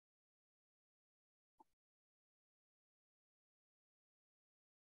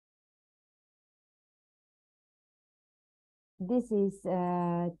This is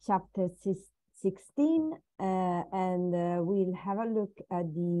chapter 16, and we'll have a look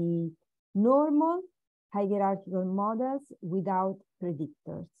at the normal hierarchical models without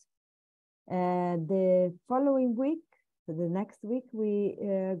predictors. The following week, so the next week, we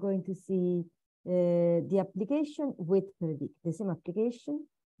are going to see the application with the same application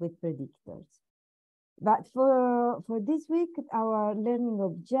with predictors. But for this week, our learning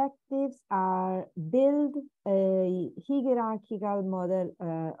objectives are build a hierarchical model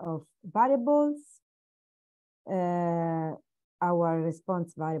of variables, our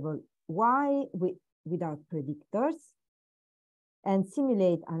response variable y without predictors, and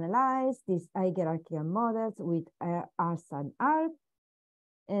simulate, analyze these hierarchical models with R sub R,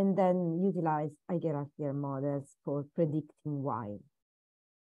 and then utilize hierarchical models for predicting y.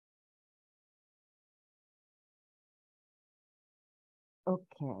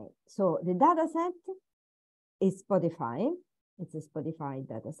 Okay, so the data set is Spotify. It's a Spotify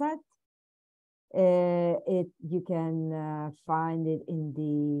data set. You can find it in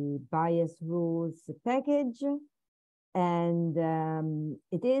the bias rules package, and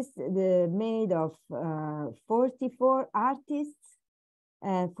it is made of 44 artists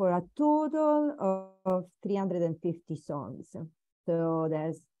for a total of 350 songs. So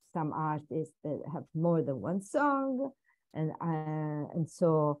there's some artists that have more than one song. And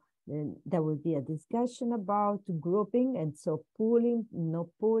so there will be a discussion about grouping, and so pooling, no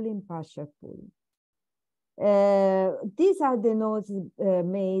pooling, partial pooling. These are the notes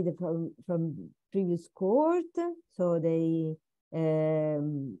made from previous cohort. So they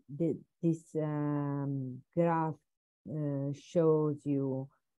this graph shows you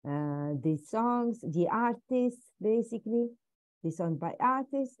the songs, the artists, basically, the song by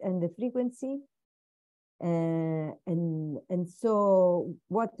artist and the frequency. And so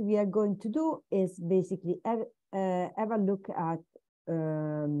what we are going to do is basically have a look at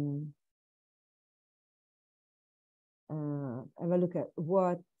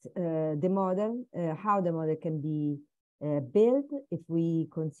what the model, how the model can be built if we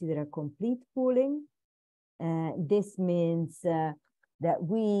consider a complete pooling. This means that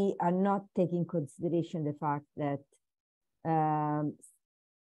we are not taking consideration the fact that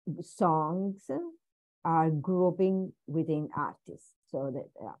songs are grouping within artists. So that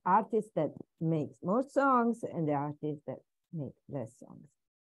artists that makes more songs and the artists that make less songs.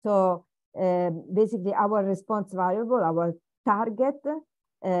 So basically our response variable, our target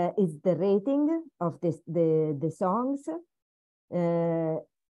is the rating of the songs. And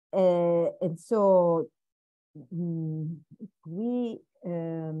so we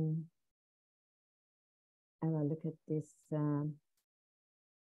have a look at this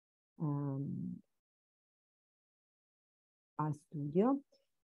studio.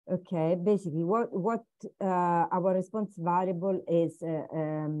 Okay, basically what our response variable is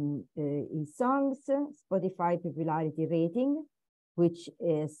songs, Spotify popularity rating, which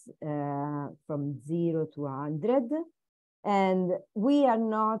is from 0 to 100. And we are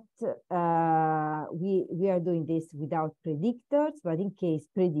not, we are doing this without predictors, but in case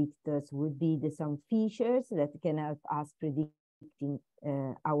predictors would be the song features that can help us predicting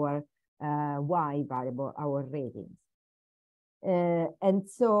our Y variable, our ratings. And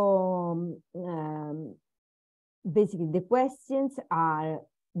so basically the questions are,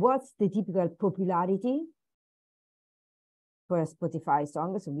 what's the typical popularity for a Spotify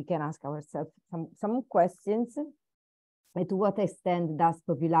song? So we can ask ourselves some questions. And to what extent does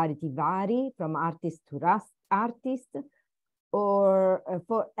popularity vary from artist to artist? Or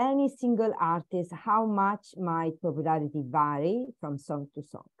for any single artist, how much might popularity vary from song to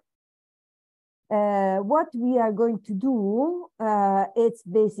song? What we are going to do, it's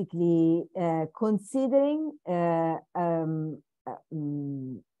basically considering the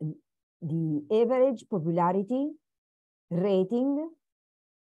average popularity rating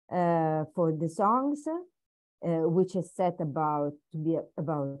for the songs, which is set to be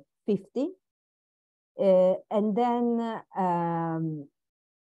about 50. And then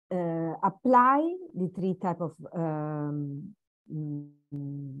apply the three types of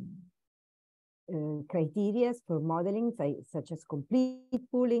criteria for modeling, such as complete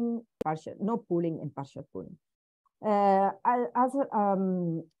pooling, partial, no pooling, and partial pooling. As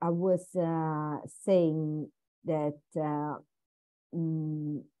I was saying that,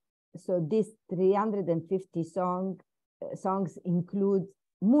 so these 350 songs include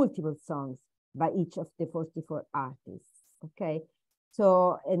multiple songs by each of the 44 artists. Okay,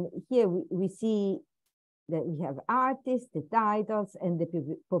 so and here we see that we have artists, the titles, and the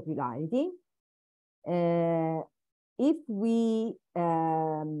popularity. If we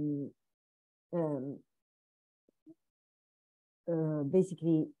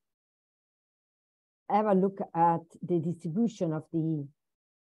basically have a look at the distribution of the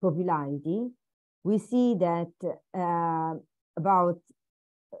popularity, we see that about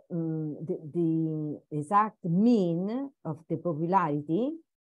the exact mean of the popularity,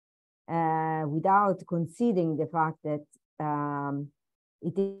 without considering the fact that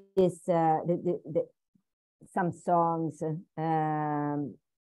it is some songs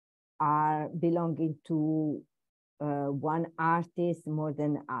are belonging to one artist more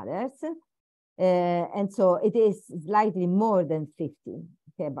than others. And so it is slightly more than 50,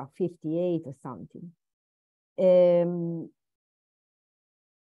 okay, about 58 or something.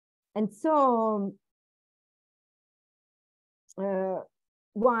 And so,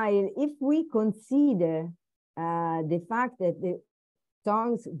 while if we consider the fact that the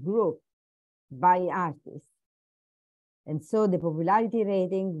songs group by artists, and so the popularity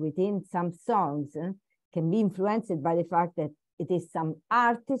rating within some songs can be influenced by the fact that it is some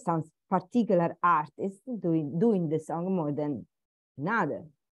artist, some particular artist doing the song more than another.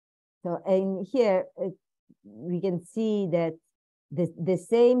 So, and here we can see that the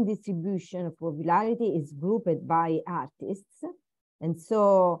same distribution of popularity is grouped by artists. And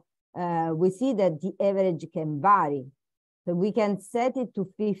so we see that the average can vary. So we can set it to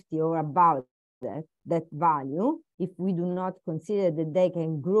 50 or about that value if we do not consider that they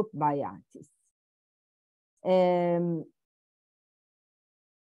can group by artists.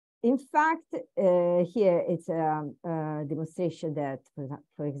 In fact, here it's a demonstration that,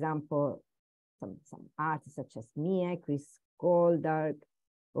 for example, some artists such as Mia, Chris Goldberg,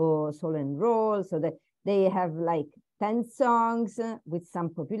 or Soul and Roll, so that they have like 10 songs with some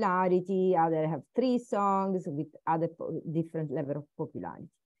popularity, others have 3 songs with other different level of popularity.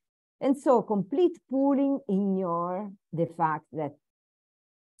 And so complete pooling ignores the fact that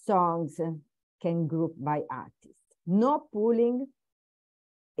songs can group by artists. No pooling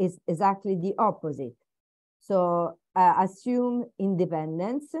is exactly the opposite. So assume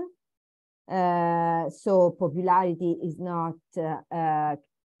independence. So popularity is not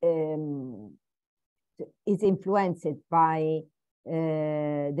is influenced by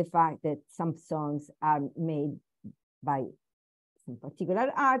the fact that some songs are made by some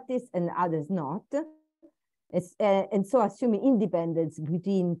particular artists and others not. And so assuming independence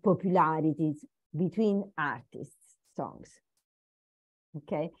between popularities between artists' songs.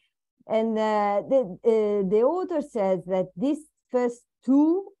 Okay, and the author says that these first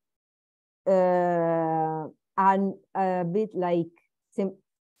two are a bit like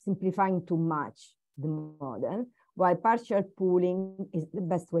simplifying too much the model, while partial pooling is the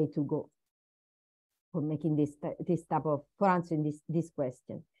best way to go for making this type of, for answering this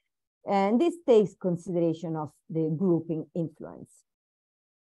question. And this takes consideration of the grouping influence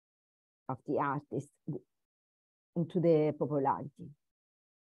of the artist into the popularity.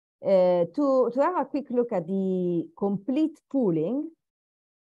 To have a quick look at the complete pooling,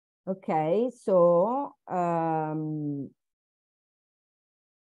 okay, so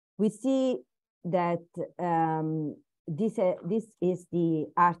we see that this is the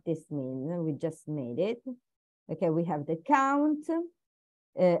artist mean. We just made it. Okay, we have the count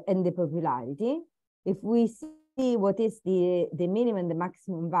and the popularity. If we see what is the minimum and the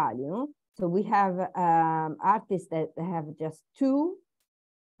maximum value, so we have artists that have just 2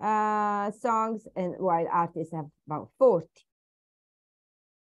 songs, and while artists have about 40.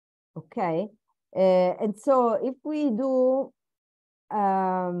 Okay, and so if we do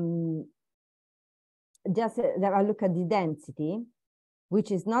just have a look at the density,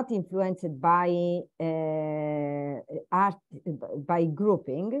 which is not influenced by by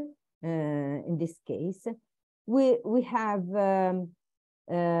grouping, in this case, we have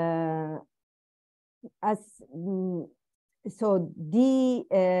so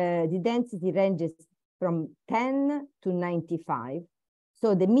the density ranges from 10 to 95.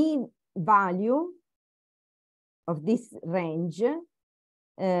 So the mean value of this range,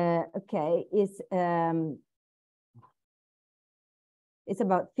 okay, is it's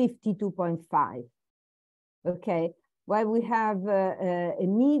about 52.5. Okay, while we have a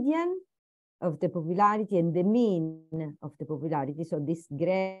median of the popularity and the mean of the popularity. So this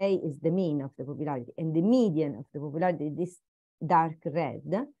gray is the mean of the popularity, and the median of the popularity, this dark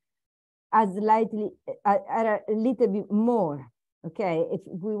red, are slightly are a little bit more. Okay, if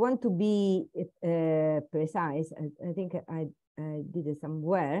we want to be precise, I think I did it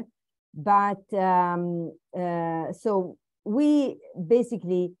somewhere, but so we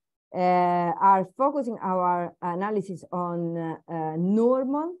basically are focusing our analysis on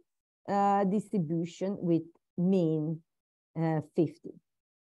normal distribution with mean 50.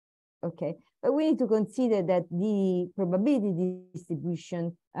 Okay, but we need to consider that the probability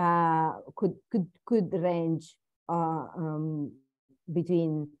distribution could range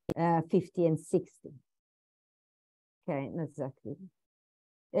between 50 and 60. Okay, not exactly.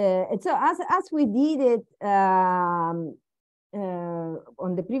 And so as we did it on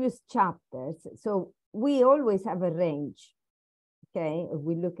the previous chapters, so we always have a range. Okay, if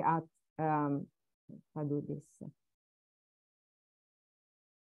we look at I'll do this.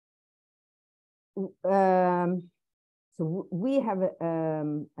 So we have a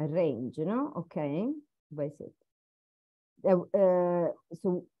range, you know. Okay, what is it? So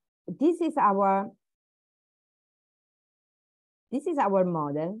this is our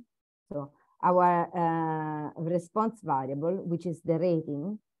model. So our response variable, which is the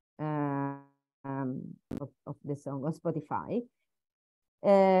rating of the song on Spotify,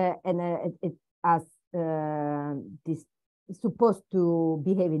 and it has this supposed to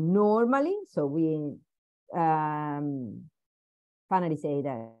behave normally. So we finally say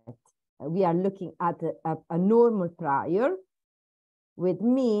that we are looking at a normal prior with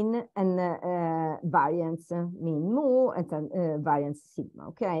mean and variance, mean mu, and variance sigma.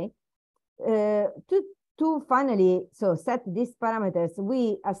 Okay. To finally set these parameters,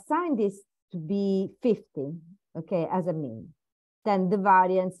 we assign this to be 50. Okay, as a mean. Then the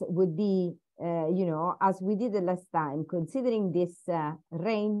variance would be, you know, as we did the last time, considering this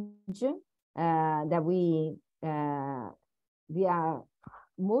range that we are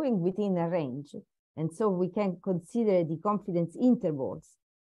moving within a range, and so we can consider the confidence intervals.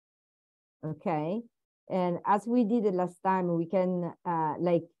 Okay, and as we did the last time, we can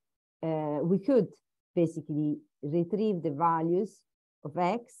we could basically retrieve the values of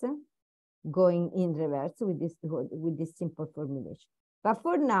x going in reverse with this simple formulation. But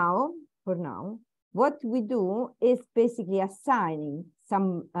for now, what we do is basically assigning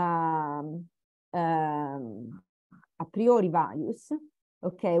some a priori values,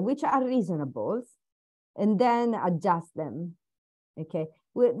 okay, which are reasonable, and then adjust them. Okay,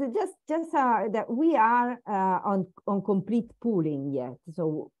 just that we are on complete pooling yet.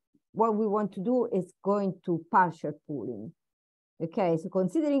 So what we want to do is going to partial pooling. Okay, so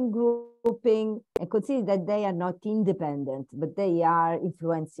considering grouping and consider that they are not independent, but they are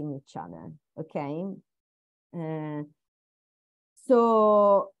influencing each other. Okay,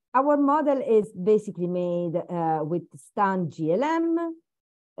 so our model is basically made with Stan GLM,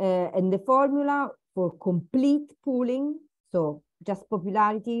 and the formula for complete pooling, so just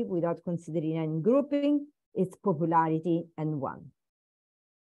popularity without considering any grouping, it's popularity N1.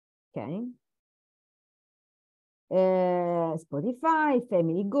 Okay. Spotify,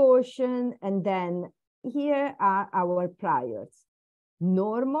 family Gaussian, and then here are our priors.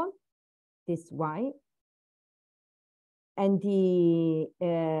 Normal, this Y, and the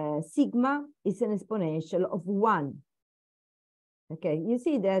sigma is an exponential of 1. Okay, you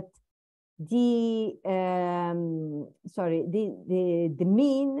see that the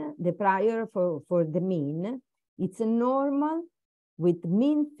mean, the prior for the mean, it's a normal with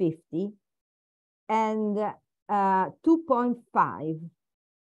mean 50 and 2.5.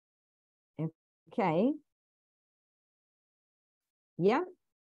 Okay. Yeah.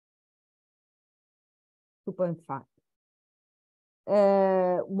 2.5.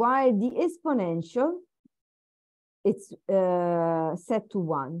 While the exponential, it's set to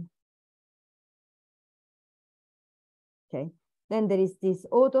 1. Okay. Then there is this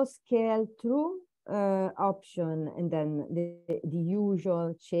auto scale true option, and then the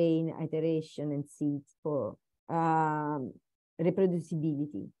usual chain iteration and seeds for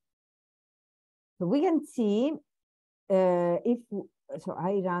reproducibility. So we can see so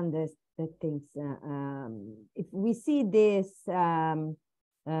I run the things. If we see this the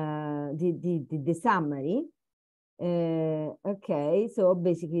summary, okay, so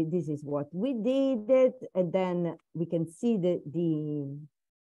basically this is what we did, and then we can see the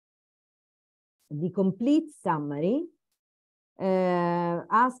complete summary,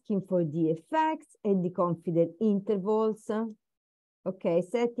 asking for the effects and the confidence intervals. Okay,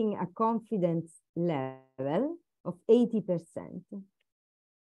 setting a confidence level of 80%.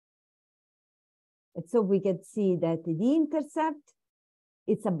 And so we can see that the intercept,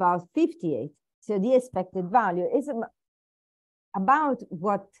 it's about 58. So the expected value is about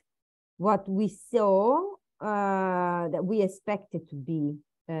what we saw that we expected to be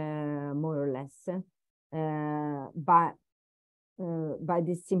more or less by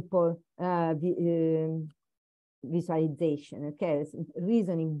this simple visualization. Okay,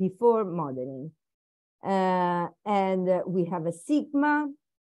 reasoning before modeling, and we have a sigma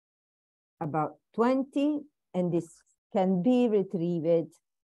about 20, and this can be retrieved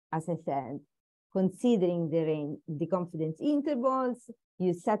as I said, considering the range, the confidence intervals,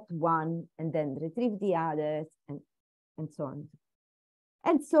 you set one and then retrieve the others, and so on.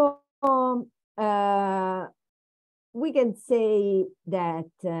 And so we can say that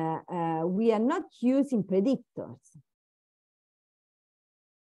we are not using predictors.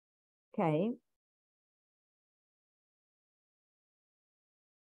 Okay.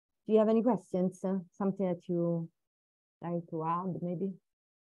 Do you have any questions? Something that you like to add, maybe?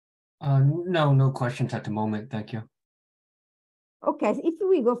 No questions at the moment. Thank you. Okay, if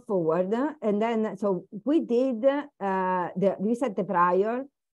we go forward, and then, so we did, we set the prior,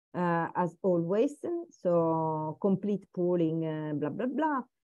 as always, so complete pooling, blah, blah, blah.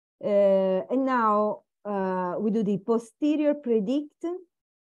 And now we do the posterior predict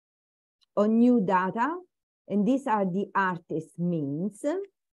on new data, and these are the artist means.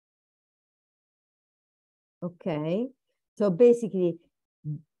 Okay, so basically,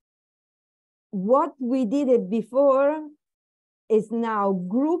 what we did it before is now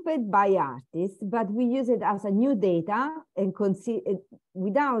grouped by artist, but we use it as a new data and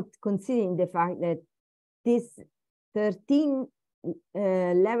without considering the fact that this 13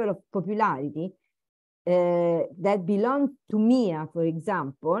 level of popularity that belongs to Mia, for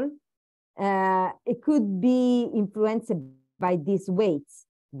example, it could be influenced by these weights,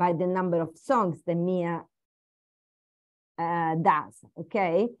 by the number of songs that Mia does,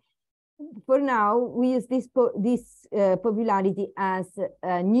 okay? For now, we use this popularity as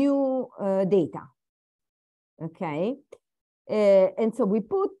new data, okay? And so we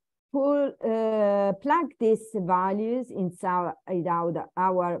plug these values inside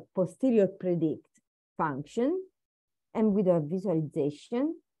our posterior predict function, and with a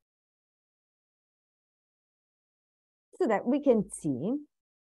visualization, so that we can see.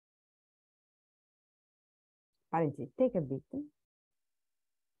 Apparently, take a bit.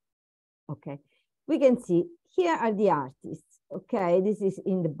 Okay, we can see here are the artists. Okay, this is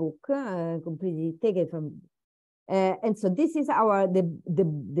in the book, completely taken from, and so this is the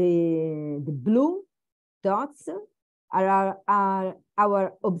blue dots are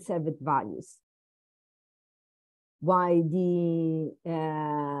our observed values, while the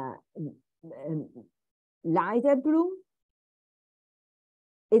lighter blue,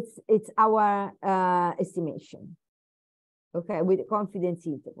 it's our estimation. Okay, with confidence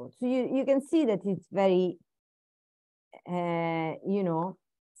interval. So you can see that it's very, you know,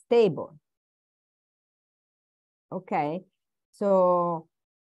 stable. Okay, so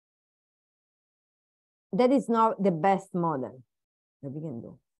that is not the best model that we can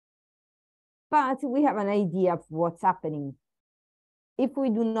do. But we have an idea of what's happening if we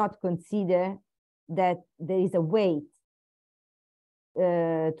do not consider that there is a weight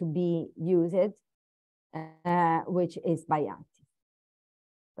to be used, which is by artist,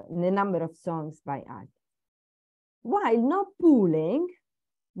 the number of songs by artist. While not pooling,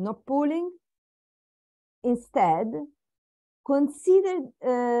 instead, consider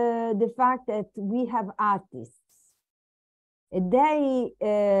the fact that we have artists. They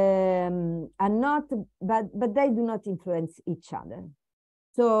are not, but they do not influence each other.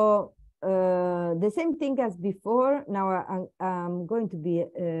 So the same thing as before. Now I'm going to be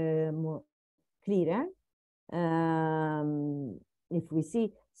more clearer. If we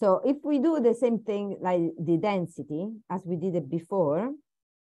see, so if we do the same thing like the density as we did it before,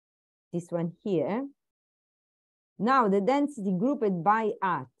 this one here, now the density grouped by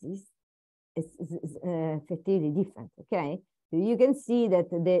artists is fairly different, okay? So you can see that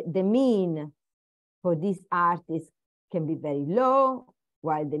the mean for this artist can be very low,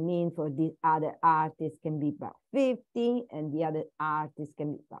 while the mean for this other artist can be about 50, and the other artist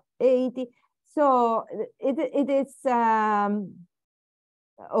can be about 80. So it is,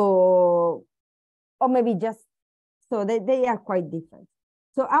 or maybe just, so they are quite different.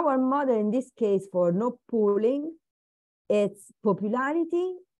 So our model in this case for no pooling, it's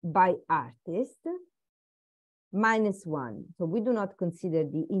popularity by artist -1. So we do not consider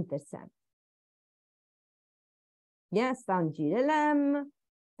the intercept. Yes, standard GLM,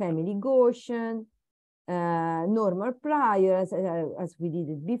 family Gaussian, normal prior, as we did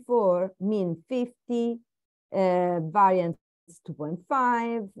it before, mean 50, variance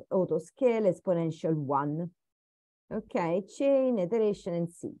 2.5, auto scale, exponential 1. Okay, chain, iteration, and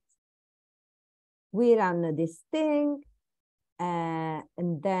seeds. We run this thing,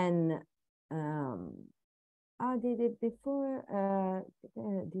 and then I did it before,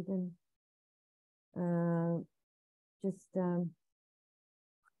 didn't, just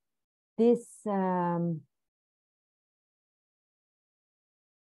this,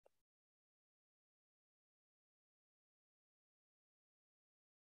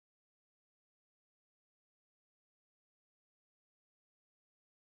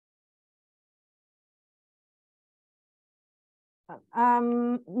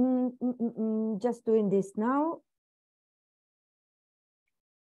 Just doing this now.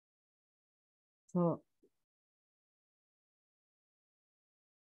 So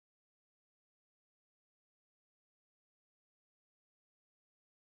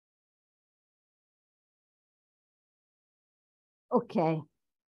okay,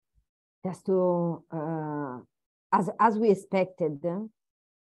 just to as we expected,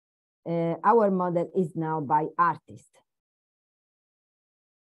 our model is now by artist.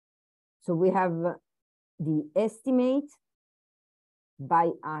 So we have the estimate by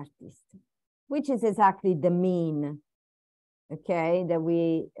artist, which is exactly the mean, okay, that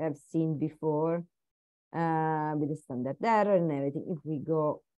we have seen before with the standard error and everything. If we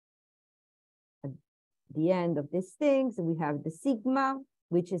go at the end of these things, we have the sigma,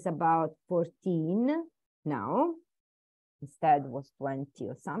 which is about 14 now. Instead was 20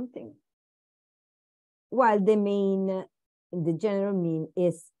 or something. While the mean, the general mean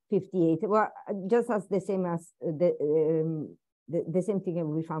is 58. Well, just as the same as the same thing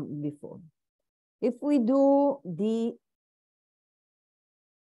we found before. If we do the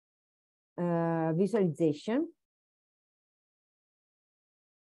visualization,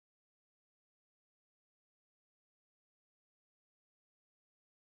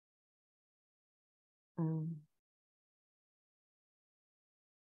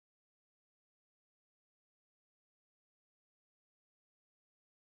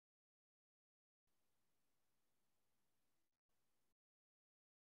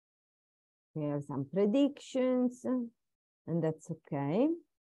 we have some predictions, and that's okay.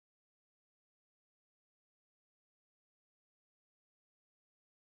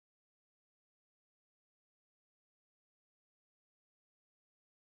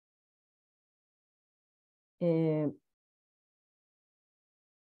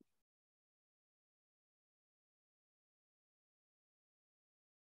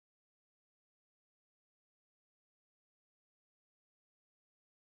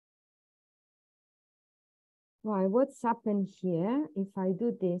 Well, what's happened here? If I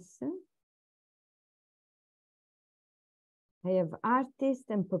do this, I have artist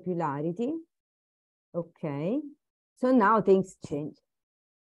and popularity. Okay, so now things change.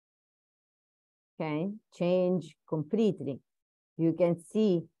 Okay, change completely. You can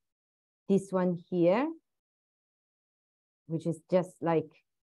see this one here, which is just like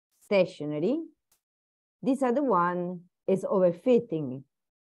stationary. This other one is overfitting,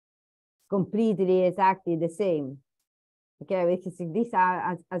 completely exactly the same. Okay, because these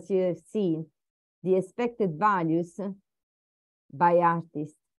are, as you have seen, the expected values by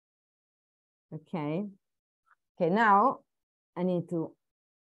artist. Okay. Okay, now I need to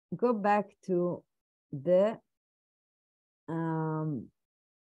go back to the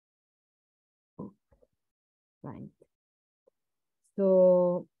right.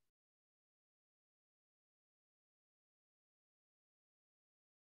 So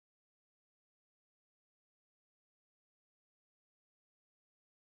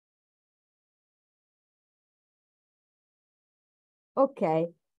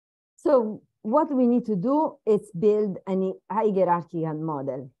okay, so what we need to do is build a hierarchical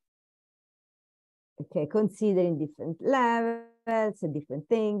model. Okay, considering different levels, different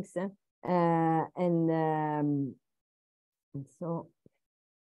things, and so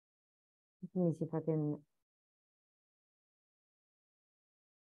let me see if I can.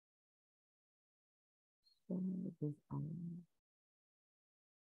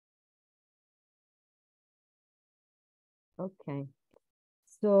 Okay,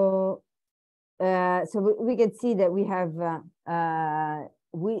 so so we can see that we have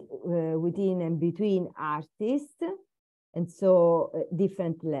within and between artists, and so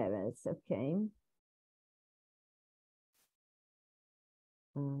different levels. Okay.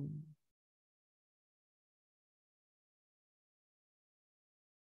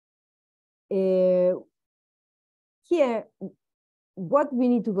 Here, what we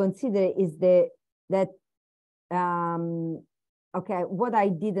need to consider is that okay, what I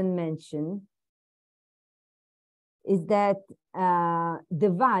didn't mention is that the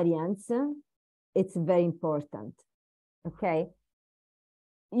variance, it's very important. Okay,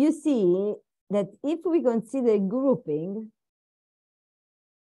 you see that if we consider grouping,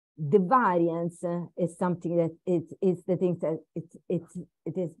 the variance is something that it's the thing that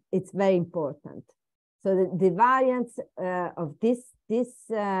it's very important. So the variance of this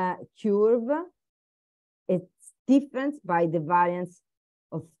curve, it's different by the variance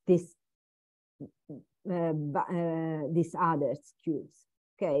of this other curves.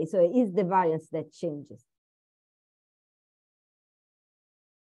 Okay, so it is the variance that changes.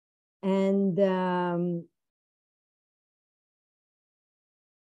 And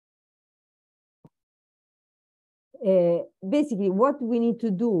basically what we need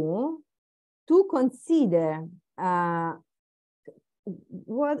to do to consider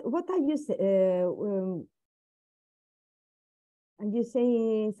what are you and you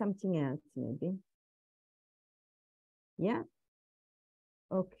say something else maybe? Yeah.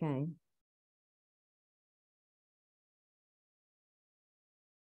 Okay.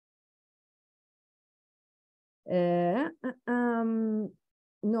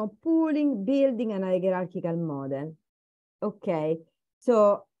 No, pooling, building an hierarchical model. Okay,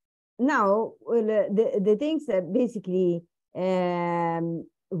 so now the things that basically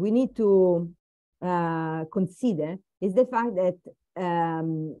we need to consider is the fact that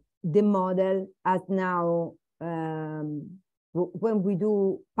the model has now, when we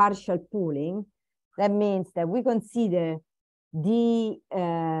do partial pooling, that means that we consider the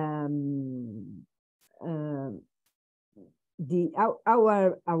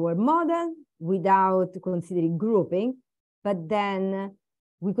our model without considering grouping, but then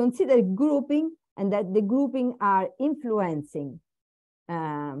we consider grouping, and that the grouping are influencing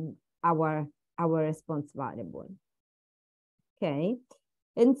our response variable. Okay,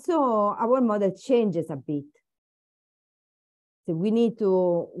 and so our model changes a bit. So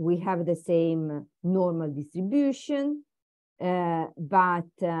we have the same normal distribution, but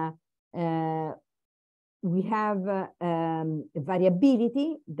we have a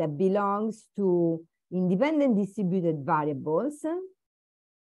variability that belongs to independent distributed variables,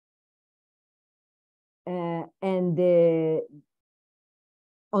 and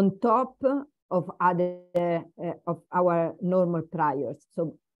on top of other of our normal priors.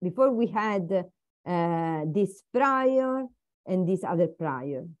 So before we had this prior and this other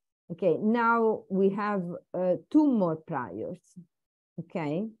prior. Okay, now we have 2 more priors.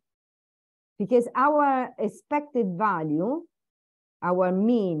 Okay, because our expected value, our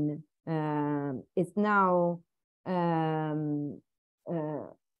mean, is now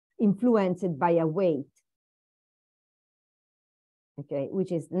influenced by a weight, okay,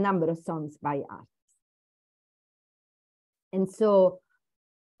 which is the number of songs by artists. And so,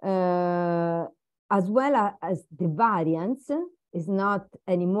 as well as the variance is not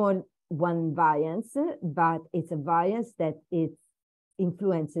anymore one variance, but it's a variance that is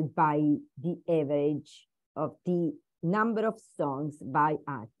influenced by the average of the number of songs by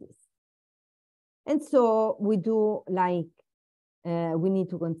artists. And so we do like, we need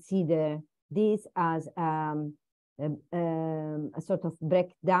to consider this as a sort of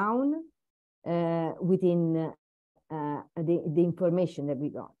breakdown within the information that we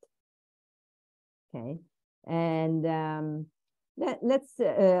got. Okay, and let's,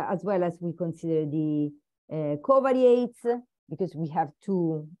 as well as we consider the covariates, because we have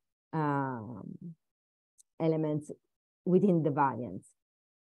 2 elements within the variance.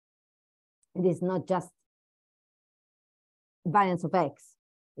 It is not just variance of X,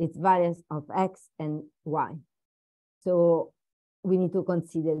 it's variance of X and Y. So we need to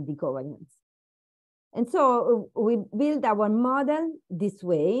consider the covariance. And so we build our model this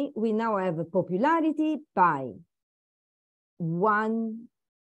way. We now have a popularity by 1.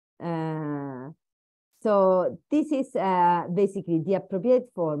 So this is basically the appropriate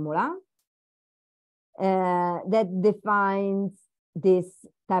formula that defines this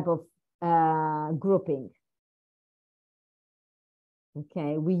type of grouping.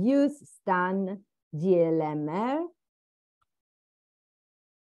 Okay, we use stan GLMR,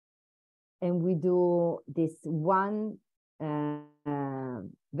 and we do this 1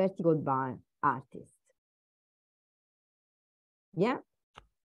 vertical bar artist. Yeah.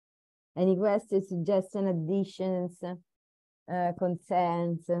 Any questions, suggestions, additions,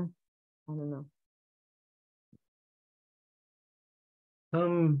 concerns? I don't know.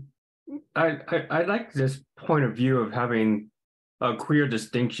 I like this point of view of having a clear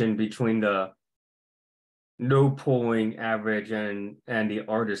distinction between the no polling average and the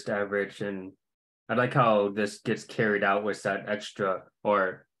artist average, and I like how this gets carried out with that extra,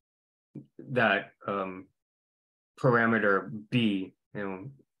 or that parameter B,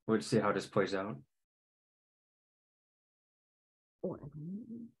 and we'll see how this plays out.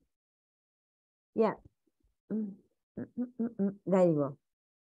 Yeah. There you go.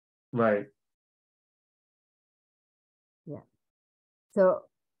 Right. Yeah. So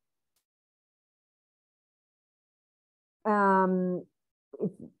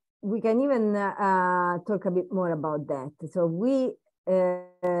we can even talk a bit more about that. So we,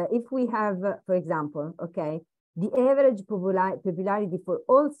 if we have, for example, okay, the average popularity for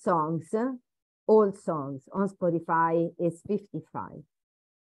all songs on Spotify is 55.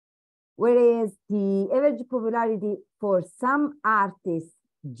 Whereas the average popularity for some artists,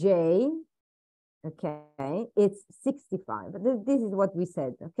 J, okay, it's 65. This is what we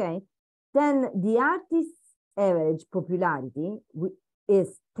said, okay? Then the artist's average popularity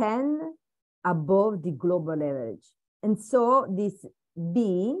is 10 above the global average. And so this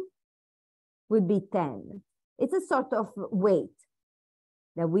B will be 10. It's a sort of weight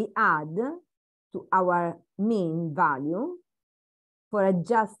that we add to our mean value for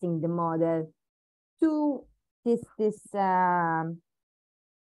adjusting the model to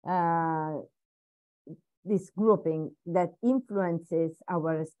this grouping that influences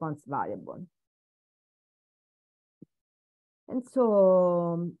our response variable. And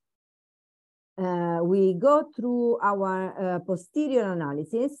so we go through our posterior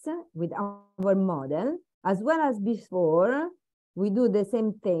analysis with our model, as well as before, we do the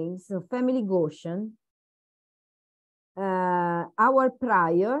same things. So family Gaussian, our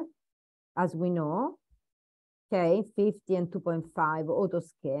prior, as we know, okay, 50 and 2.5 auto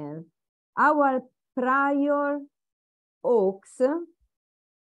scale. Our prior Oaks,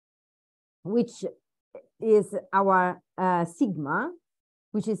 which is our sigma,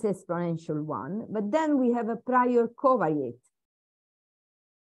 which is exponential 1. But then we have a prior covariate,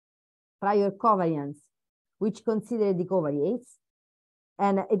 prior covariance, which consider the covariates.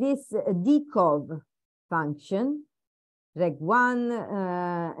 And it is a decov function, reg 1,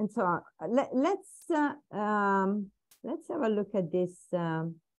 and so on. Let's have a look at this,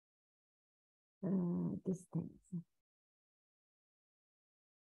 these things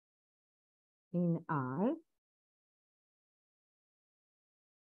in R.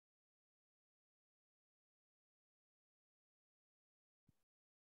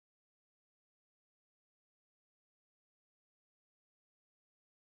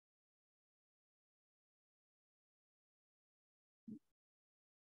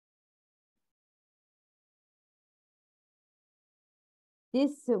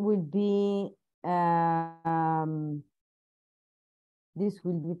 This will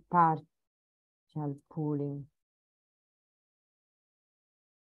be partial pooling.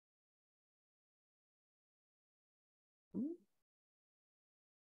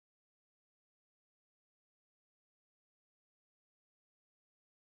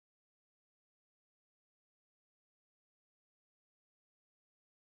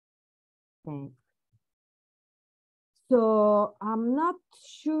 Okay. So I'm not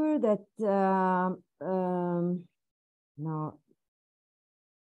sure that no,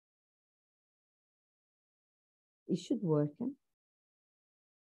 it should work.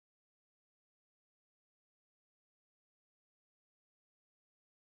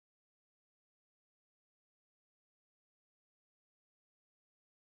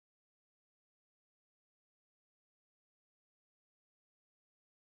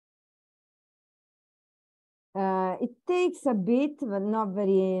 It takes a bit, but not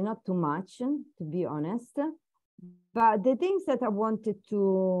too much, to be honest. But the things that I wanted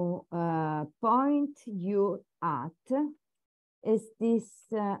to point you at is this,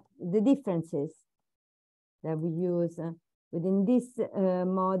 the differences that we use within this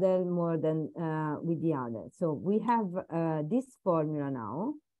model more than with the other. So we have this formula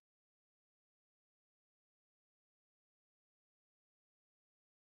now.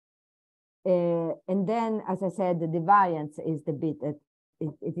 And then, as I said, the variance is the bit that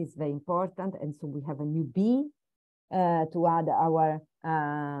it is very important. And so we have a new B to add our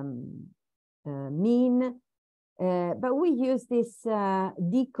mean. But we use this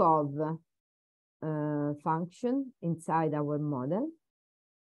decov function inside our model.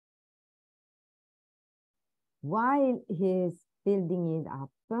 While he's building it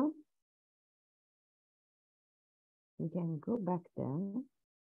up, we can go back there.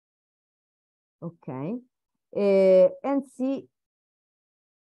 Okay, and see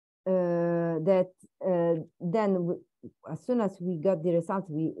that then as soon as we got the result,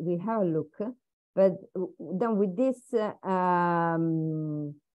 we have a look. But then with this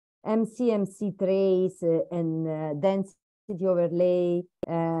MCMC trace and density overlay,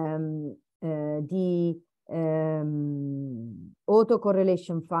 the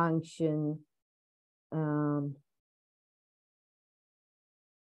autocorrelation function,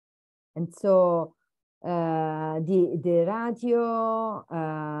 and so the ratio,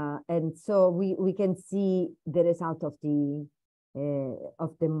 and so we can see the result of the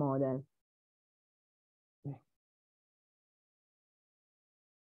model.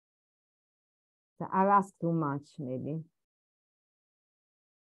 So I've asked too much, maybe.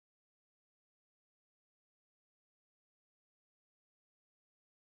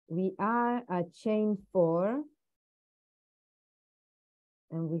 We are at chain 4.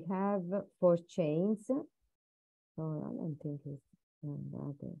 And we have 4 chains. So I don't think it's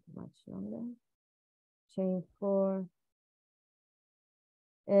that much longer. chain 4.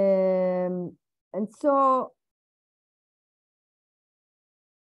 And so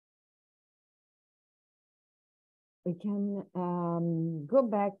we can go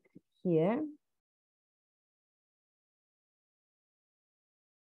back here.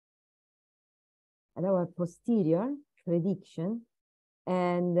 At our posterior prediction,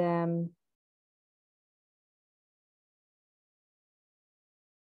 and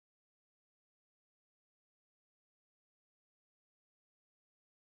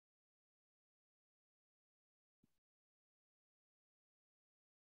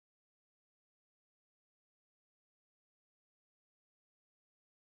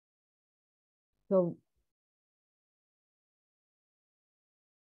so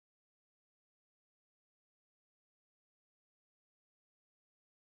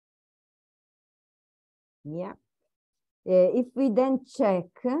yeah, if we then check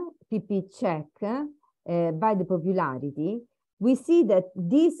PP check by the popularity, we see that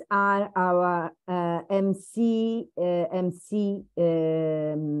these are our MC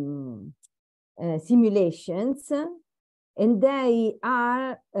simulations, and they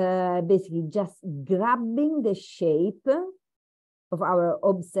are basically just grabbing the shape of our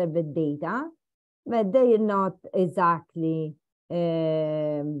observed data, but they are not exactly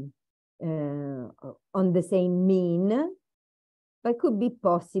on the same mean, but could be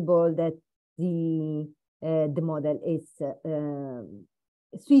possible that the model is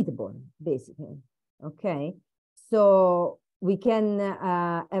suitable, basically. Okay, so we can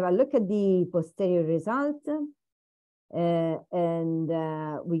have a look at the posterior result, and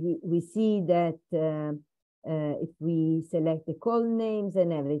we see that if we select the call names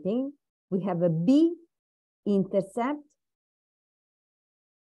and everything, we have a B intercept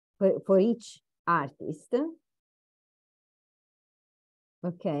for each artist.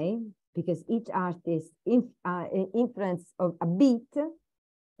 Okay, because each artist influence of a bit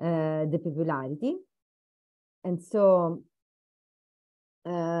the popularity. And so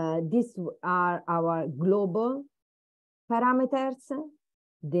these are our global parameters,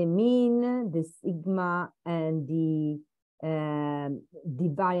 the mean, the sigma, and the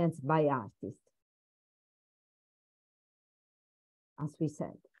variance by artist, as we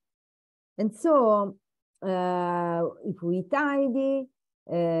said. And so if we tidy,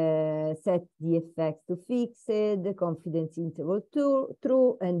 set the effects to fixed, the confidence interval to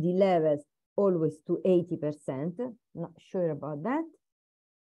true, and the levels always to 80%. Not sure about that.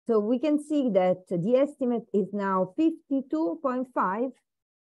 So we can see that the estimate is now 52.5.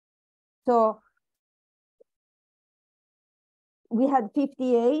 So we had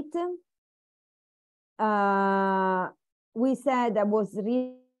 58. We said that was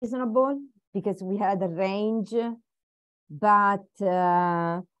reasonable because we had a range, but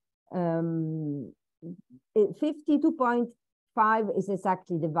 52.5 is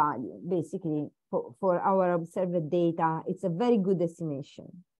exactly the value. Basically, for our observed data, it's a very good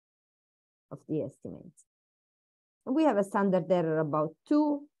estimation of the estimates. We have a standard error about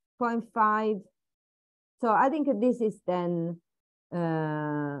 2.5. So I think this is then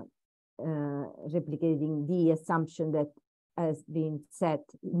replicating the assumption that has been set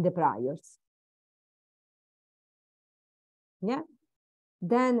in the priors. Yeah.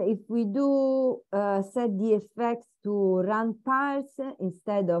 Then if we do set the effects to run parse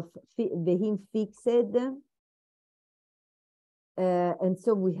instead of the him fixed, and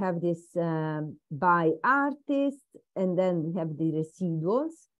so we have this by artist, and then we have the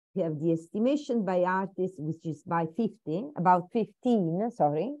residuals. We have the estimation by artist, which is by 15, about 15,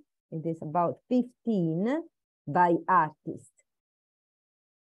 sorry. It is about 15 by artist.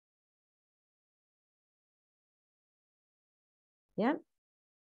 Yeah.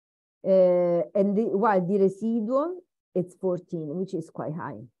 And while the residual, it's 14, which is quite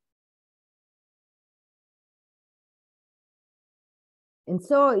high. And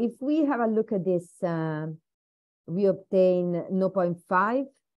so if we have a look at this, we obtain 0.5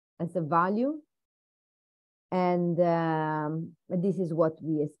 as a value. And this is what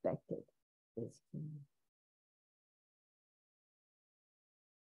we expected.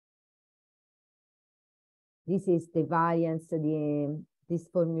 This is the variance, this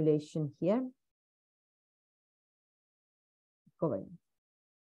formulation here. Covering.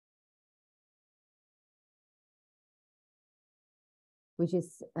 Which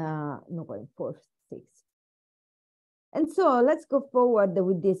is 0.46. And so let's go forward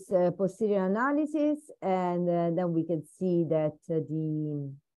with this posterior analysis, and then we can see that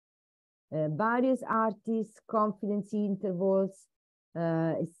the various artists' confidence intervals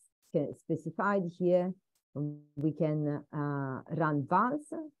is specified here. We can run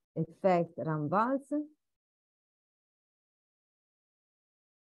vals, effect run vals,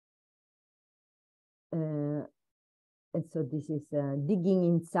 and so this is digging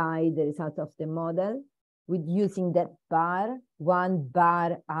inside the result of the model with using that bar, one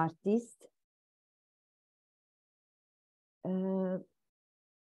bar artist. And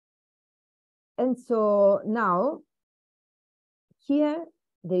so now here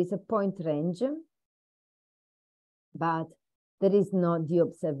there is a point range, but there is not the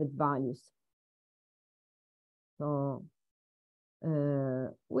observed values. So,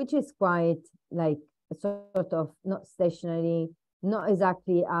 which is quite like a sort of not stationary, not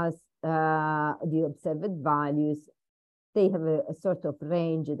exactly as the observed values. They have a sort of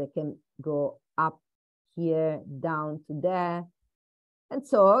range that can go up here, down to there. And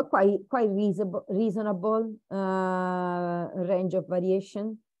so quite reasonable range of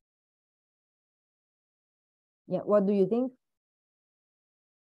variation. Yeah, what do you think?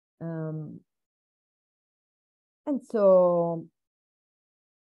 And so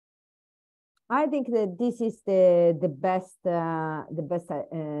I think that this is the best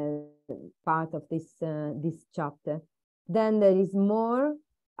part of this chapter. Then there is more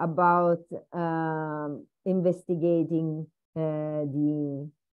about investigating the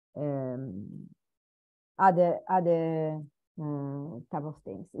other type of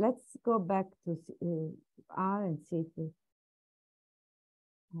things. Let's go back to R and see if we,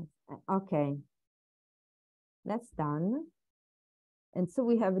 okay, that's done. And so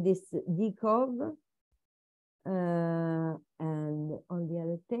we have this decov and all the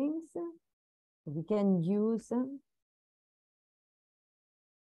other things. We can use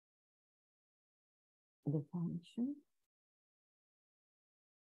the function.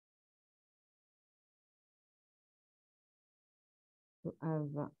 To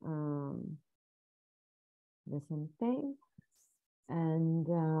have the same thing and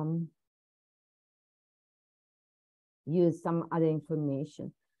use some other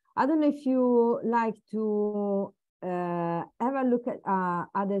information. I don't know if you like to have a look at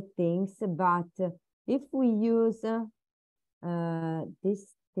other things, but if we use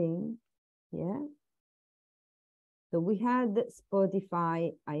this thing here, so we had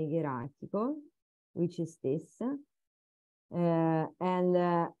Spotify hierarchical, which is this. And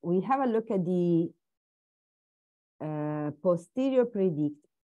we have a look at the posterior predict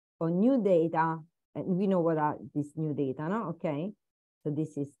on new data, and we know what are these new data, no? Okay, so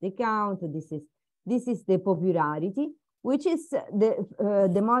this is the count, this is the popularity, which is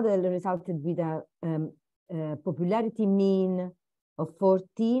the model resulted with a popularity mean of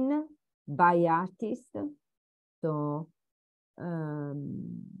 14 by artist. So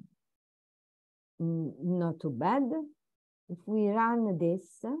not too bad. If we run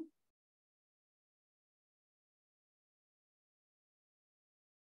this,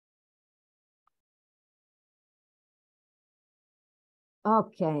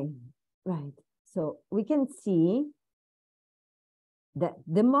 okay, right. So we can see that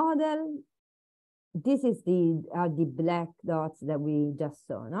the model, this is the black dots that we just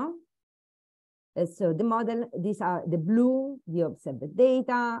saw, no? And so the model, these are the blue, the observed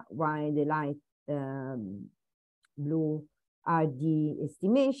data, while the light blue are the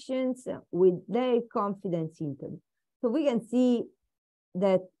estimations with their confidence interval. So we can see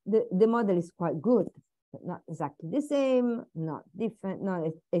that the model is quite good, but not exactly the same, not different, not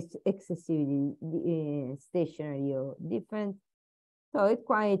excessively stationary or different. So it's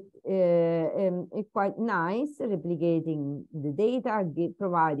quite nice replicating the data,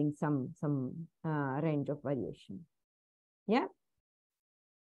 providing some range of variation. Yeah.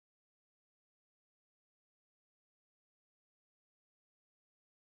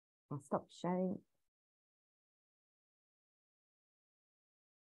 I'll stop sharing.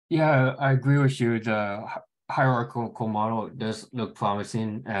 Yeah, I agree with you. The hierarchical model does look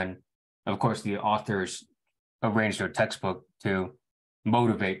promising, and of course, the authors arranged their textbook to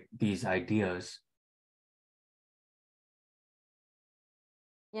motivate these ideas.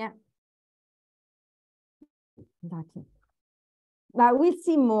 Yeah. Exactly. Now we'll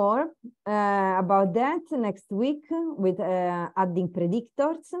see more about that next week with adding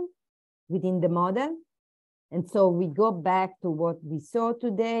predictors within the model. And so we go back to what we saw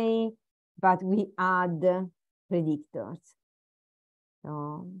today, but we add predictors.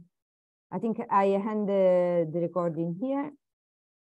 So I think I hand the recording here.